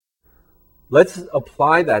let's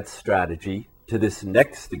apply that strategy to this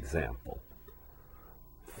next example.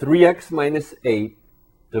 3x minus 8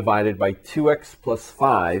 divided by 2x plus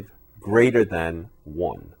 5 greater than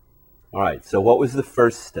 1. All right, so what was the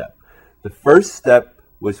first step? The first step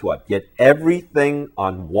was what? Get everything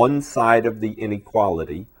on one side of the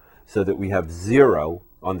inequality so that we have 0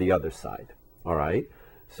 on the other side. All right,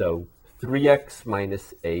 so 3x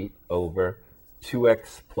minus 8 over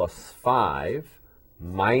 2x plus 5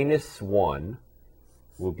 minus 1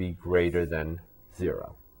 will be greater than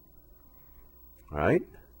 0. All right,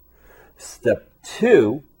 step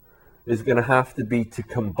 2 is going to have to be to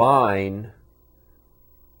combine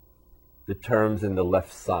the terms in the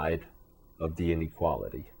left side of the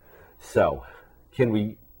inequality. So, can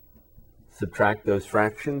we subtract those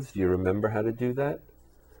fractions? Do you remember how to do that?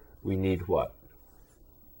 We need what?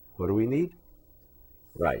 What do we need?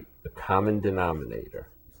 Right, a common denominator.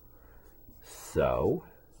 So,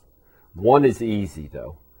 1 is easy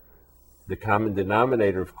though. The common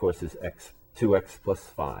denominator, of course, is 2x plus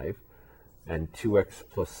 5, and 2x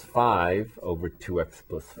plus 5 over 2x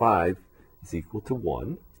plus 5 is equal to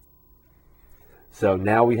 1. So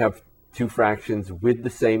now we have two fractions with the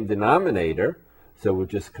same denominator, so we'll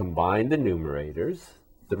just combine the numerators.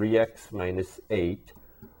 3x minus 8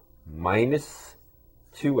 minus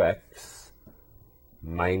 2x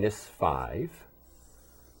minus 5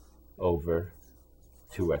 over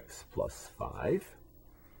 2x plus 5.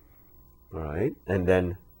 All right, and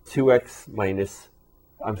then 3x minus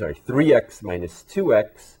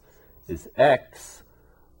 2x is x,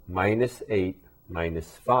 minus 8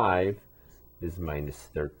 minus 5 is minus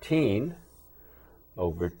 13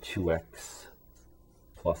 over 2x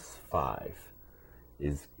plus 5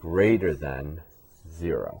 is greater than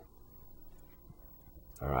 0.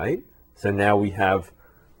 All right, so now we have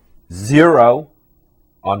 0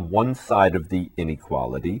 on one side of the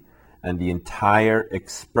inequality and the entire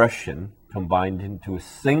expression combined into a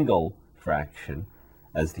single fraction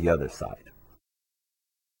as the other side.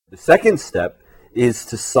 The second step is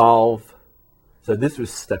to solve, so this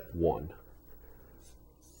was step 1.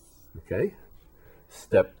 Okay,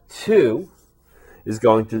 step 2 is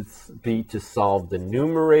going to be to solve the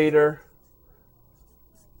numerator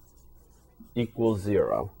equals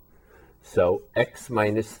 0. So x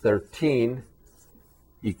minus 13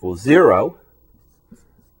 equals 0,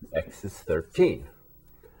 x is 13.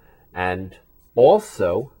 And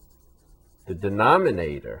also the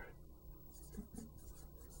denominator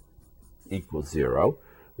equals 0,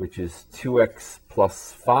 which is 2x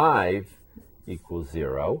plus 5 equals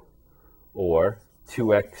 0, or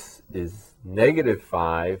 2x is negative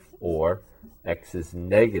 5, or x is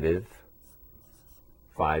negative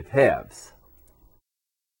 5/2.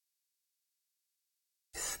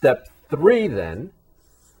 Step 3 then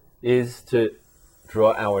is to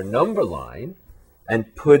draw our number line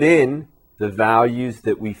and put in the values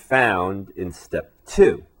that we found in step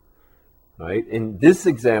 2. Right? In this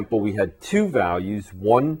example, we had two values,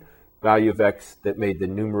 one value of x that made the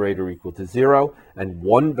numerator equal to 0, and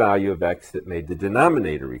one value of x that made the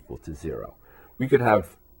denominator equal to 0. We could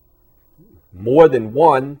have more than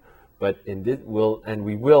one, but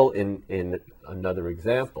we will in another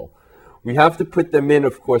example. We have to put them in,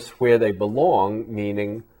 of course, where they belong,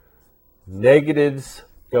 meaning negatives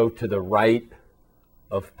go to the right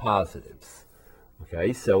of positives.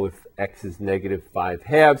 Okay, so if x is negative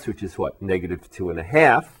 5/2, which is what, negative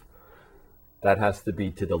 2.5, that has to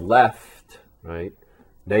be to the left, right?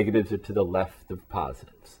 Negatives are to the left of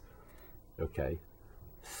positives. Okay,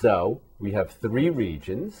 so we have three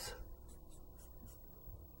regions,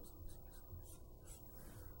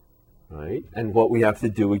 right? And what we have to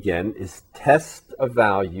do again is test a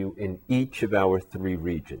value in each of our three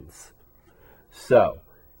regions. So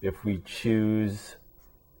if we choose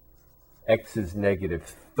x is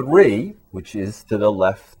negative 3, which is to the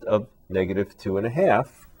left of negative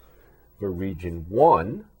 2.5, for region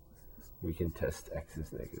 1, we can test x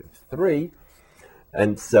is negative 3.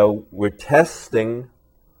 And so we're testing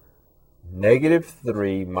negative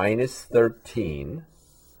 3 minus 13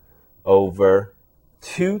 over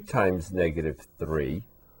 2 times negative 3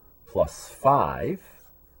 plus 5.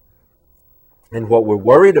 And what we're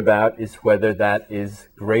worried about is whether that is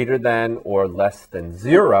greater than or less than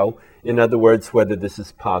 0. In other words, whether this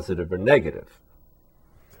is positive or negative.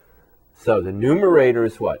 So the numerator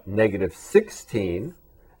is what? Negative 16,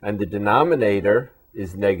 and the denominator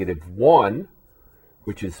is negative 1,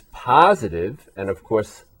 which is positive, and of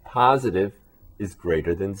course positive is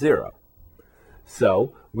greater than 0.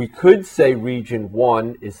 So we could say region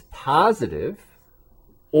 1 is positive,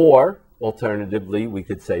 or alternatively we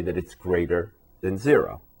could say that it's greater than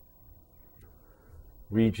 0.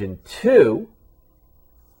 Region 2,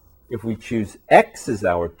 if we choose x as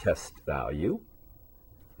our test value,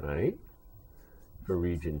 right, for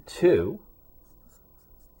region 2,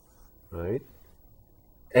 right,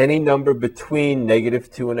 any number between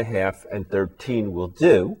 -2.5 and 13 will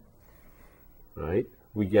do, right?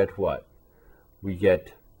 We get what? We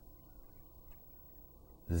get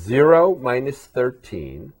 0 minus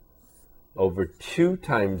 13 over 2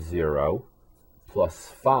 times 0 plus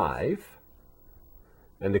 5.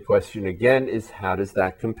 And the question again is, how does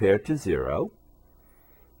that compare to 0?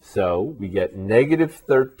 So we get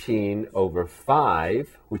 -13 over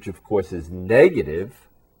 5, which of course is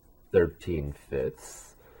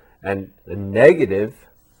 -13/5. And the negative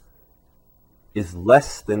is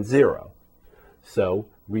less than 0. So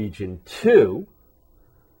region 2,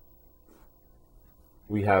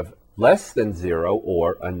 we have less than 0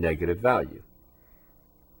 or a negative value.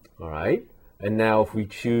 All right? And now if we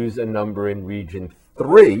choose a number in region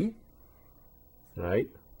 3, right,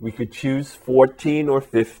 we could choose 14 or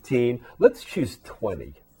 15. Let's choose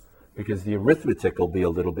 20 because the arithmetic will be a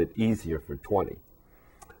little bit easier for 20.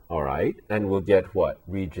 All right, and we'll get what?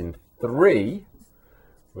 Region 3,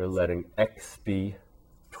 we're letting x be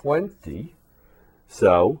 20.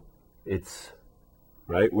 So it's,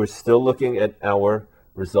 right, we're still looking at our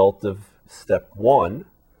result of step 1.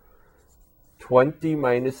 20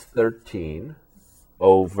 minus 13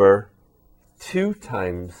 over 2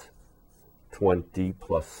 times 20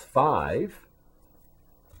 plus 5.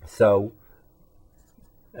 So,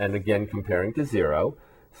 and again comparing to 0,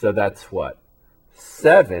 so that's what?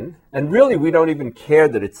 7, and really we don't even care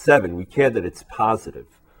that it's 7, we care that it's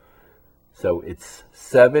positive. So it's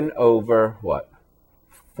 7 over what?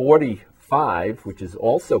 45, which is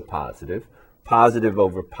also positive. Positive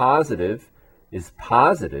over positive is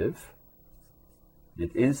positive.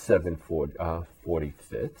 It is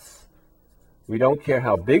 7/45. We don't care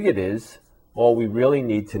how big it is. All we really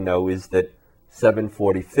need to know is that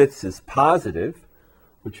 7/45 is positive,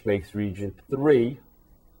 which makes region 3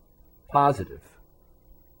 positive.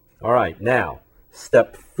 All right, now,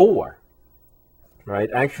 step 4, right?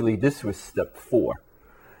 Actually, this was step 4,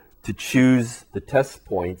 to choose the test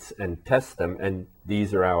points and test them, and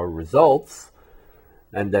these are our results.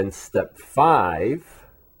 And then step 5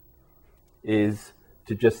 is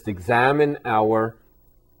to just examine our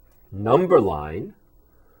number line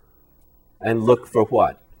and look for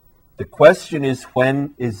what? The question is,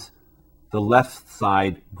 when is the left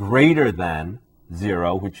side greater than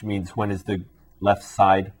 0, which means when is the left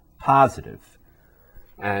side positive?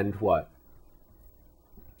 And what?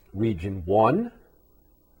 Region 1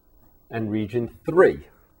 and region 3.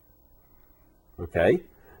 Okay,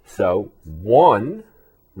 so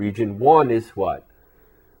region 1 is what?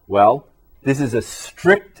 Well, this is a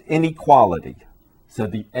strict inequality. So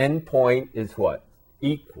the endpoint is what?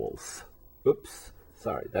 Equals. Oops,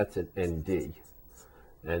 sorry, that's an ND.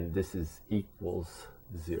 And this is equals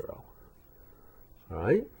 0. All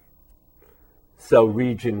right? So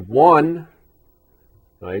region 1,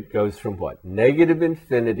 right, goes from what?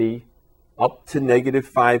 -infinity up to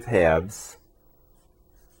 -5/2,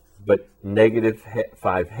 but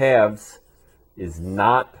 -5/2 is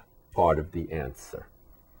not part of the answer,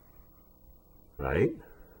 right?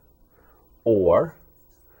 Or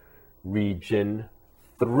region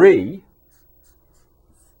 3,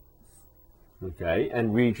 okay,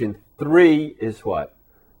 and region 3 is what?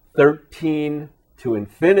 13 to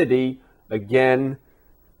infinity, again,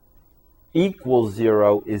 equals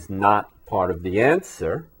 0 is not part of the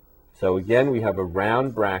answer. So again, we have a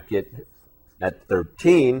round bracket at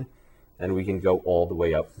 13, and we can go all the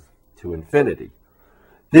way up to infinity.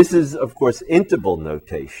 This is, of course, interval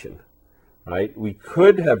notation, right? We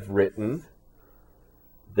could have written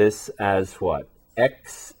this as what?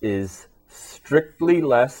 X is strictly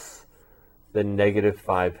less than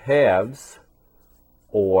 -5/2,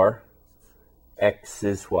 or X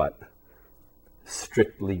is what?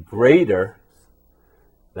 Strictly greater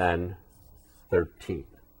than 13.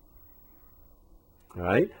 All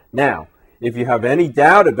right? Now, if you have any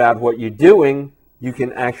doubt about what you're doing, you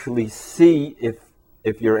can actually see if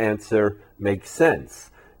your answer makes sense.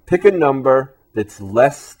 Pick a number that's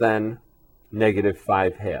less than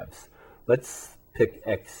 -5/2. Let's pick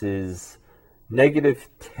X is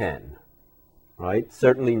 -10, right?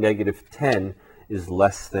 Certainly -10 is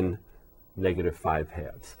less than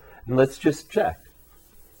 -5/2. And let's just check,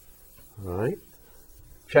 all right?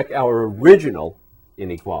 Check our original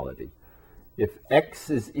inequality. If X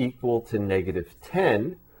is equal to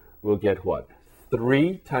 -10, we'll get what?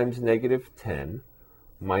 3 times -10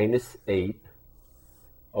 minus 8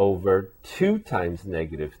 over 2 times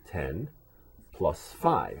 -10 plus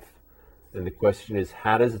 5. And the question is,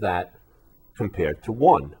 how does that compare to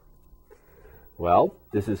 1? Well,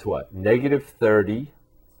 this is what? Negative 30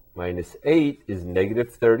 minus 8 is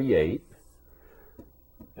negative 38.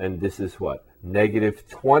 And this is what? Negative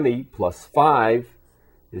 20 plus 5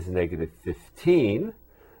 is negative 15.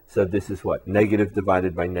 So this is what? Negative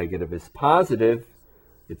divided by negative is positive.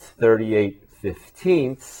 It's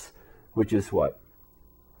 38/15, which is what?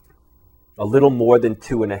 A little more than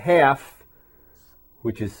 2.5,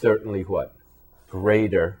 which is certainly what?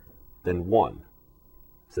 Greater than 1.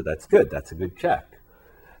 So that's good. That's a good check.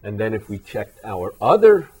 And then if we checked our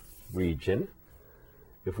other region,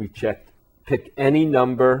 if we pick any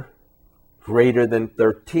number greater than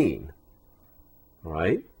 13, all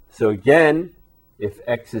right? So again, if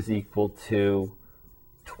x is equal to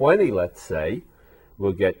 20, let's say,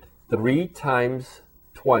 we'll get 3 times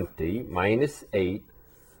 20 minus 8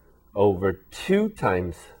 over 2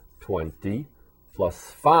 times 20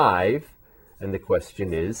 plus 5. And the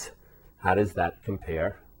question is, how does that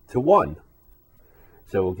compare to 1?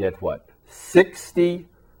 So we'll get what? 60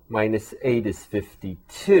 minus 8 is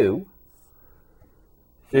 52.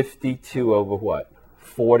 52 over what?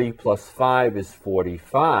 40 plus 5 is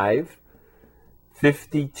 45.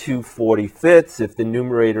 52/45, if the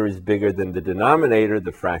numerator is bigger than the denominator,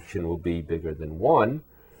 the fraction will be bigger than 1.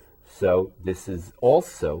 So this is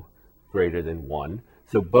also greater than 1.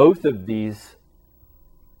 So both of these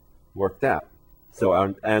worked out. So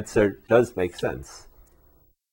our answer does make sense.